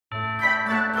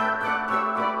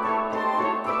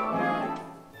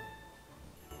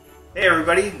Hey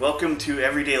everybody, welcome to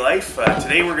Everyday Life.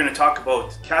 Today we're going to talk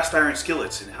about cast iron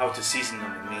skillets and how to season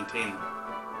them and maintain them.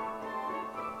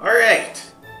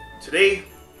 Alright, today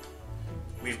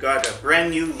we've got a brand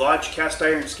new Lodge cast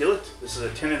iron skillet. This is a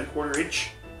 10 1/4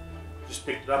 inch. Just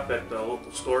picked it up at the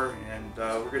local store and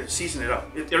we're going to season it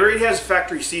up. It already has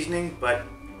factory seasoning, but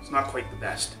it's not quite the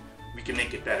best. We can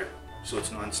make it better so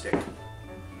it's non-stick.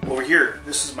 Over here,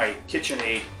 this is my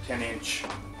KitchenAid 10-inch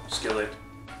skillet.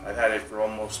 I've had it for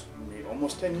almost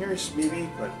 10 years maybe,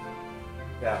 but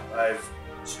yeah, I've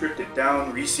stripped it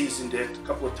down, re-seasoned it a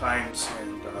couple of times,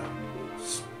 and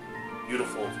it's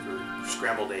beautiful for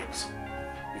scrambled eggs.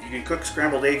 If you can cook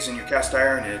scrambled eggs in your cast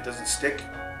iron and it doesn't stick,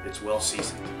 it's well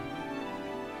seasoned.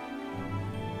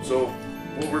 So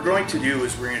what we're going to do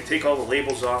is we're going to take all the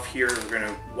labels off here. We're going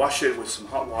to wash it with some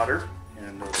hot water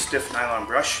and a stiff nylon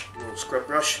brush, a little scrub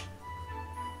brush.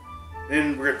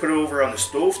 Then we're going to put it over on the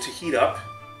stove to heat up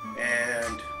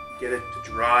and get it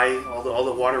to dry. All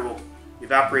the water will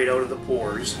evaporate out of the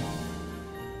pores,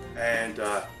 and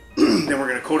then we're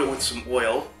going to coat it with some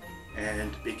oil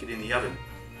and bake it in the oven.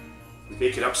 We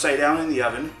bake it upside down in the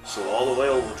oven so all the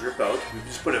oil will drip out. We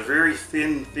just put a very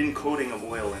thin coating of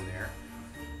oil in there,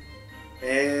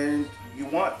 and you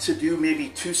want to do maybe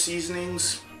 2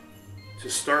 seasonings to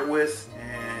start with,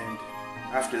 and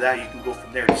after that you can go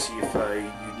from there to see if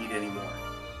you need any more.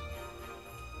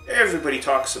 Everybody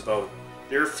talks about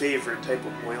their favorite type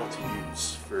of oil to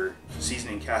use for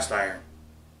seasoning cast iron.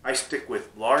 I stick with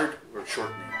lard or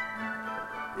shortening.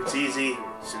 It's easy,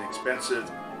 it's inexpensive,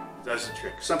 it does the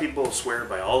trick. Some people swear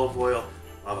by olive oil,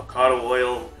 avocado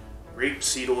oil,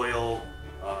 rapeseed oil,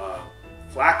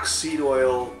 flaxseed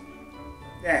oil.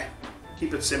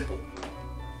 Keep it simple.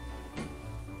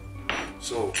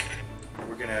 So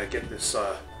we're gonna get this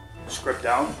scrubbed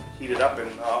down, heat it up,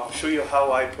 and I'll show you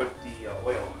how I put the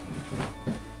oil.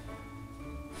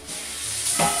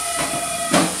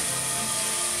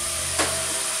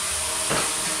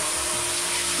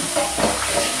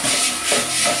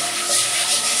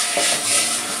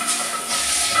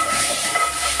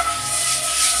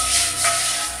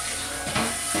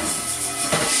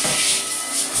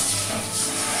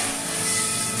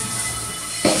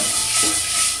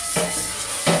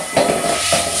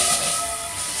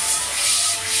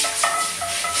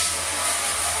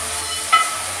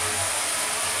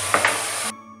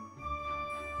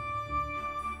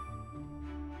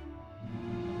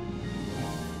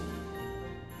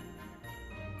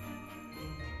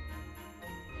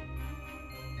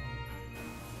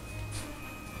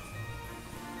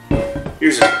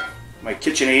 Here's my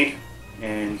KitchenAid,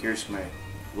 and here's my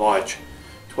Lodge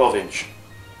 12-inch.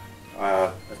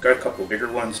 I've got a couple of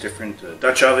bigger ones, different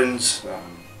Dutch ovens,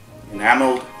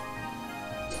 enameled,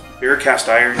 bare cast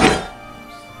iron,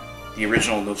 the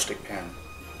original no-stick pan,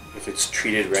 if it's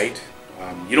treated right.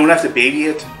 You don't have to baby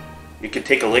it. You can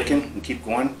take a licking and keep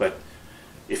going, but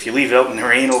if you leave it out in the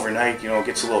rain overnight, it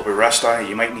gets a little bit of rust on it.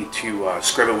 You might need to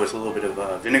scrub it with a little bit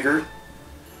of vinegar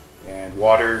and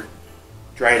water.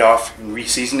 Dry it off and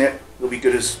re-season it. It'll be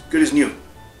good as new.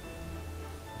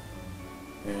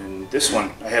 And this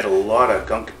one, I had a lot of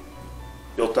gunk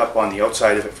built up on the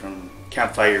outside of it from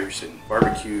campfires and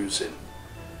barbecues, and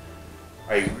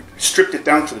I stripped it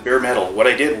down to the bare metal. What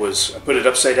I did was I put it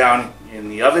upside down in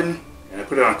the oven and I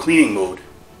put it on cleaning mode,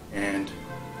 and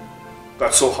it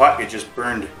got so hot it just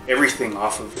burned everything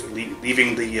off of it,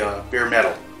 leaving the bare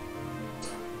metal.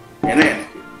 And then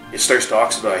it starts to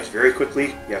oxidize very quickly.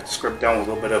 You have to scrub it down with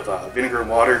a little bit of vinegar and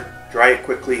water, dry it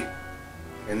quickly,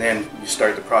 and then you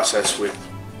start the process with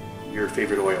your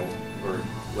favorite oil or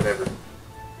whatever.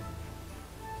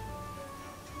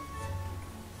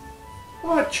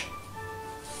 Watch.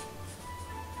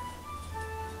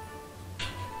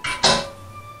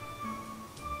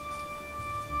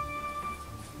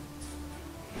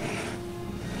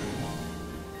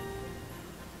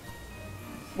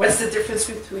 What's the difference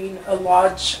between a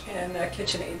Lodge and a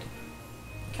KitchenAid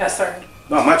cast iron?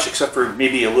 Not much, except for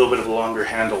maybe a little bit of a longer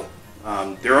handle.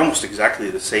 They're almost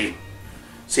exactly the same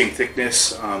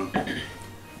thickness.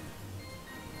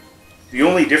 The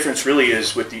only difference really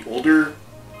is with the older,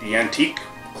 the antique,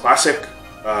 classic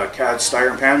cast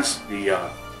iron pans,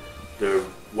 the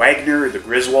Wagner, the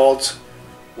Griswolds.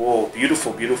 Oh,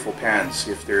 beautiful, beautiful pans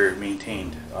if they're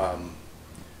maintained.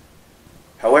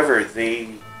 However,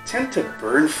 they tend to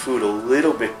burn food a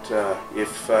little bit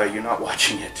if you're not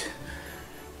watching it.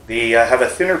 They have a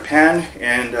thinner pan,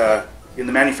 and in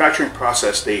the manufacturing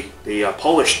process they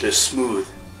polish this smooth,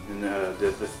 and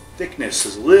the thickness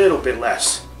is a little bit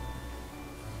less.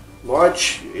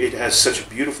 Lodge, it has such a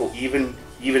beautiful even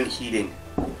heating.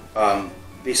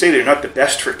 They say they're not the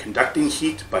best for conducting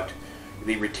heat, but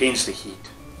it retains the heat,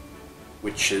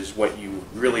 which is what you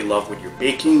really love when you're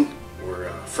baking or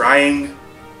frying.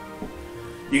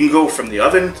 You can go from the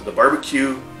oven to the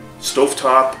barbecue,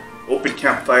 stovetop, open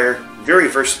campfire, very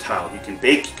versatile. You can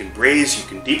bake, you can braise, you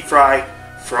can deep fry,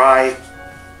 fry.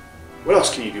 What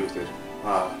else can you do with it?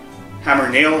 Hammer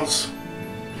nails,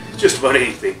 just about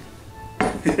anything.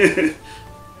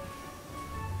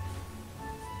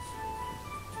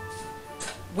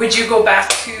 Would you go back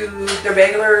to the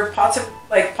regular pots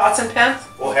and pans?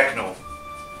 Oh heck no.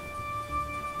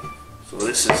 So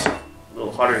this is a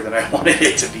little hotter than I wanted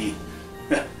it to be.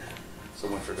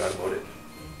 Someone forgot about it.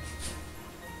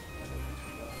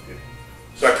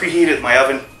 So I preheated my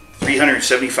oven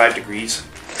 375 degrees,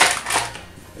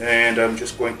 and I'm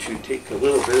just going to take a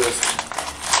little bit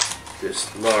of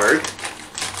this lard.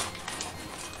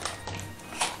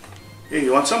 Hey,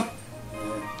 you want some?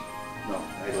 No,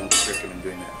 I don't recommend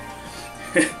doing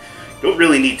that. Don't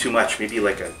really need too much, maybe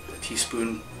like a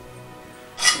teaspoon,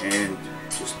 and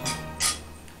just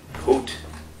coat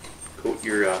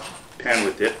your pan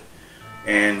with it,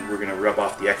 and we're going to rub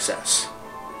off the excess.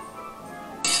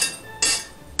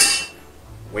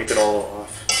 Wipe it all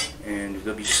off, and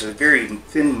there'll be just a very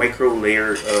thin micro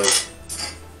layer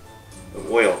of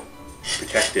oil to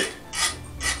protect it.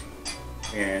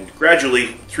 And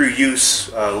gradually, through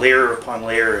use, layer upon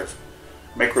layer of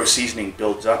micro seasoning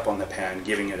builds up on the pan,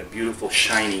 giving it a beautiful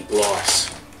shiny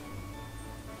gloss.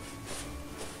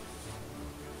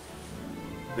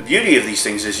 The beauty of these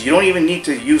things is you don't even need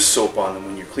to use soap on them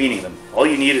when you're cleaning them. All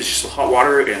you need is just hot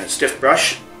water and a stiff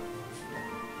brush,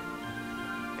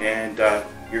 and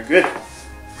you're good.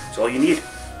 That's all you need.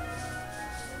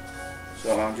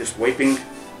 So I'm just wiping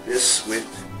this with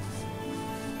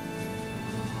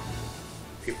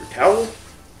paper towel.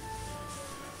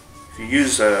 If you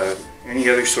use any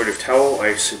other sort of towel,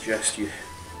 I suggest you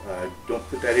don't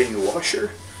put that in your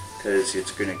washer, because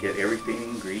it's going to get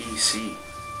everything greasy.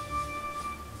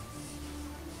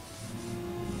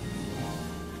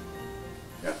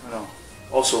 Yeah, and I'll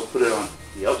also put it on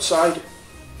the outside.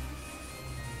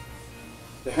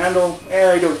 The handle,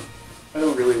 I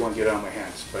don't really want to get it on my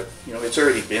hands, but you know, it's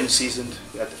already been seasoned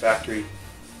at the factory.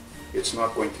 It's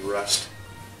not going to rust,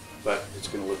 but it's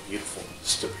going to look beautiful.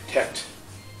 It's to protect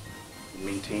and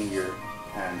maintain your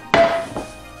pan.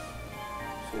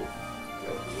 So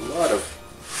a lot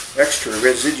of extra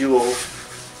residual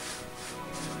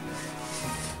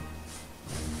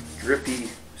drippy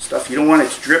stuff. You don't want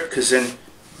it to drip, because then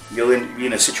you'll be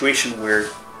in a situation where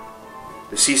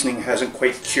the seasoning hasn't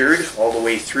quite cured all the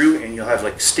way through, and you'll have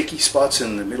like sticky spots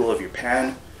in the middle of your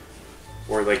pan,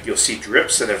 or like you'll see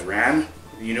drips that have ran.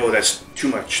 You know that's too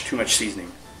much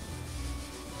seasoning.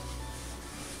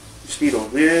 Just need a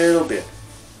little bit.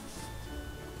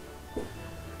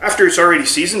 After it's already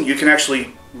seasoned, you can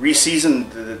actually re-season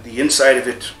the inside of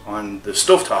it on the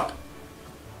stovetop.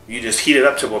 You just heat it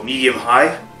up to about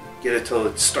medium-high, get it till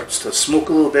it starts to smoke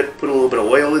a little bit, put a little bit of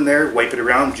oil in there, wipe it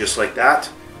around just like that.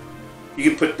 You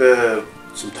can put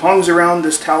some tongs around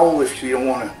this towel if you don't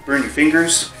want to burn your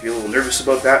fingers, if you're a little nervous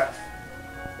about that.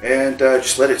 And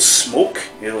just let it smoke.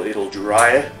 It'll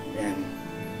dry and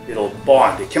it'll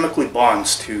bond. It chemically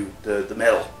bonds to the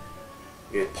metal.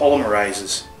 It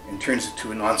polymerizes and turns it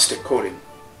to a non-stick coating.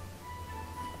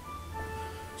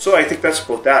 So I think that's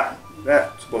about that.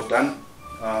 That's about done.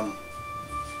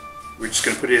 We're just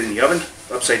going to put it in the oven,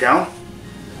 upside down.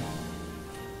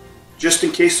 Just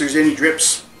in case there's any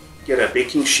drips, get a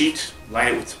baking sheet,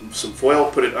 line it with some foil,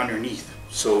 put it underneath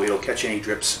so it'll catch any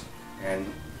drips, and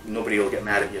nobody will get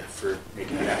mad at you for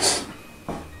making a mess.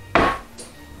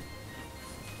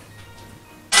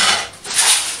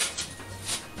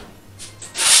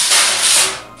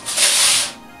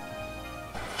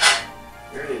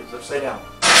 There it is, upside down.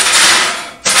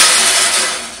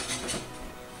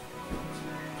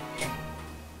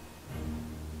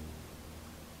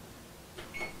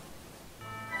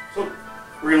 So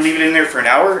we're going to leave it in there for an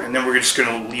hour, and then we're just going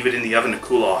to leave it in the oven to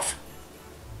cool off.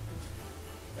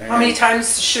 And how many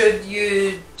times should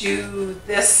you do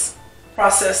this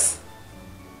process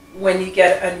when you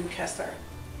get a new cast iron?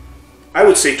 I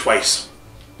would say twice.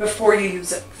 Before you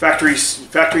use it? Factory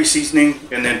seasoning,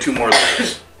 and then 2 more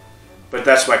layers. But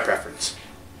that's my preference.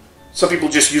 Some people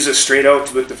just use it straight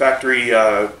out with the factory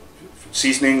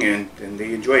seasoning, and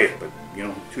they enjoy it, but you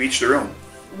know, to each their own.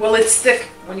 Will it stick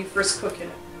when you first cook in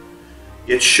it?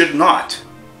 It should not.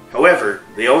 However,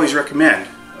 they always recommend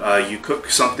you cook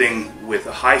something with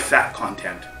a high fat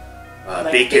content,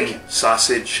 Like bacon,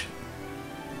 sausage,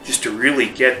 just to really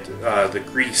get the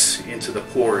grease into the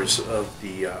pores of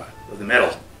the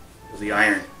metal, of the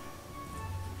iron.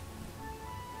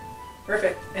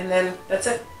 Perfect. And then that's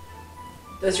it.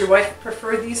 Does your wife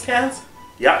prefer these pans?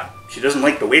 Yeah, she doesn't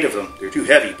like the weight of them. They're too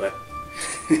heavy, but...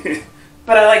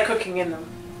 But I like cooking in them.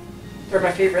 They're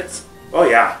my favorites. Oh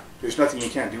yeah, there's nothing you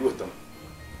can't do with them.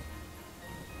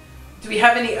 Do we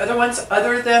have any other ones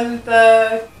other than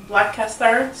the black cast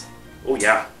irons? Oh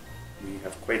yeah, we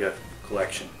have quite a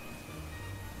collection.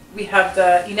 We have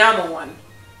the enamel one.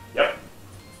 Yep.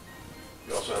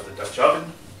 We also have the Dutch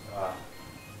oven,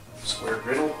 square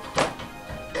griddle.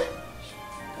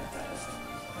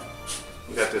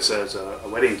 We got this as a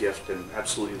wedding gift and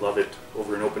absolutely love it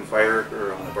over an open fire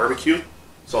or on a barbecue.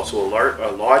 It's also a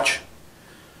large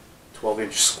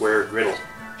 12-inch square griddle.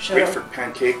 Great for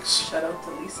pancakes. Shout out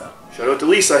to Lisa. Shout out to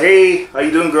Lisa. Hey, how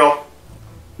you doing, girl?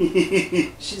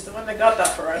 She's the one that got that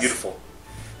for us. Beautiful.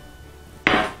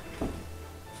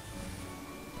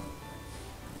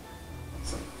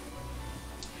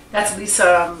 That's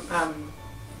Lisa.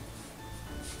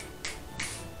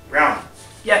 Brown.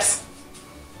 Yes.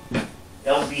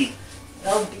 LB.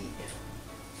 LB.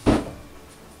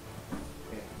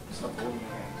 Stop holding your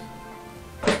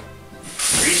hands.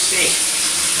 Greasy.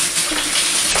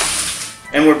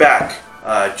 And we're back.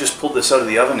 Just pulled this out of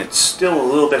the oven. It's still a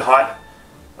little bit hot.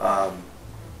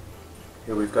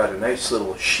 Here we've got a nice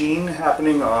little sheen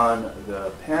happening on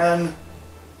the pan.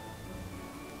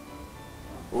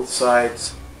 Both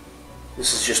sides.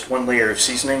 This is just one layer of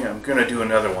seasoning. I'm going to do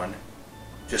another one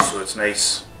just so it's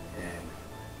nice and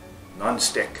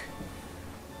non-stick.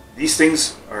 These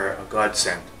things are a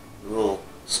godsend. A little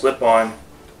slip on.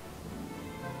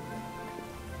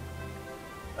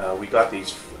 We got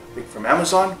these I think from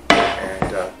Amazon,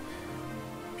 and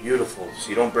beautiful, so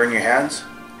you don't burn your hands.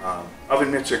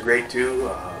 Oven mitts are great too,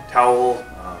 towel.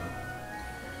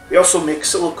 They also make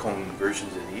silicone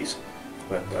versions of these,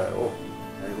 but oh,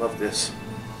 I love this.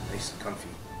 Nice and comfy.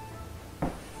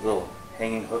 Little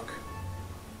hanging hook,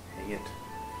 hang it,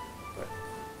 but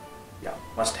yeah,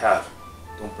 must have.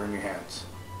 Don't burn your hands.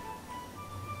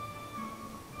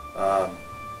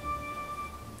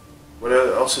 What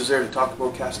else is there to talk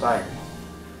about cast iron?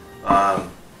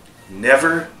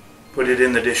 Never put it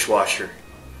in the dishwasher.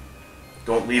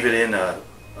 Don't leave it in a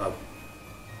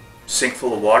sink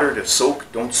full of water to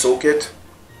soak. Don't soak it.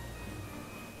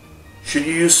 Should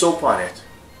you use soap on it?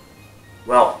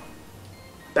 Well,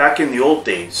 back in the old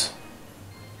days,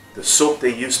 the soap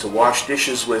they used to wash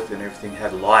dishes with and everything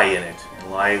had lye in it, and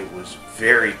lye was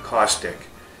very caustic.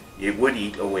 It would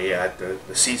eat away at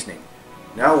the seasoning.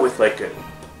 Now with like a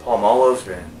Palmolive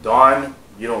and Dawn,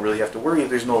 you don't really have to worry,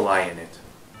 there's no lye in it.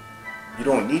 You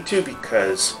don't need to,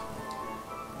 because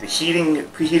the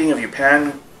preheating of your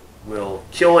pan will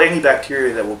kill any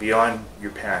bacteria that will be on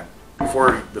your pan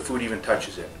before the food even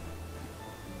touches it.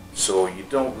 So you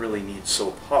don't really need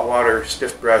soap. Hot water,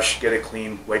 stiff brush, get it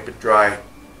clean, wipe it dry,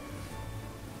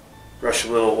 brush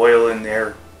a little oil in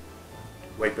there,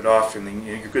 wipe it off, and then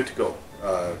you're good to go.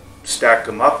 Stack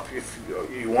them up if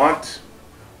you want,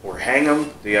 or hang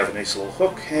them. They have a nice little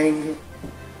hook hang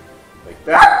like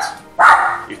that.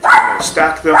 If you're going to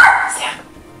stack them,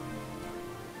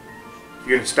 if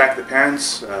you're going to stack the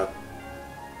pans,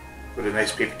 put a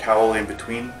nice paper towel in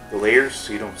between the layers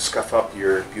so you don't scuff up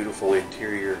your beautiful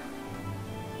interior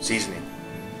seasoning.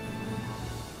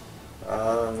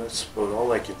 That's about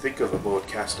all I can think of about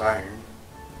cast iron.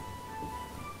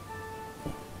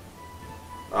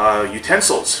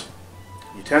 Utensils.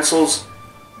 Utensils,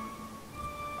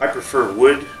 I prefer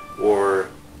wood or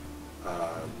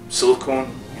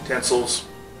silicone utensils.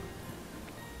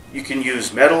 You can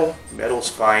use metal. Metal's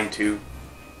fine too.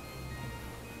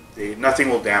 Nothing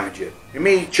will damage it. It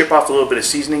may chip off a little bit of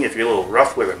seasoning if you're a little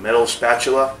rough with a metal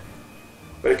spatula,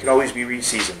 but it can always be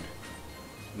re-seasoned.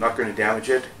 I'm not going to damage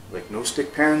it. Like no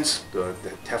stick pans, the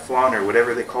Teflon or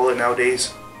whatever they call it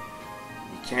nowadays,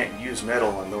 you can't use metal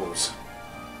on those.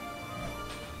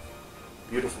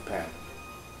 Beautiful pan.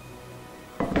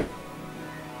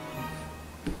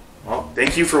 Well,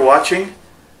 thank you for watching.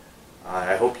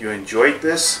 I hope you enjoyed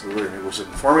this. It was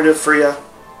informative for you.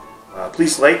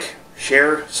 Please like,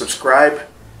 share, subscribe.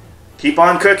 Keep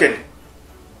on cooking.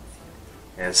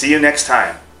 And see you next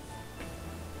time.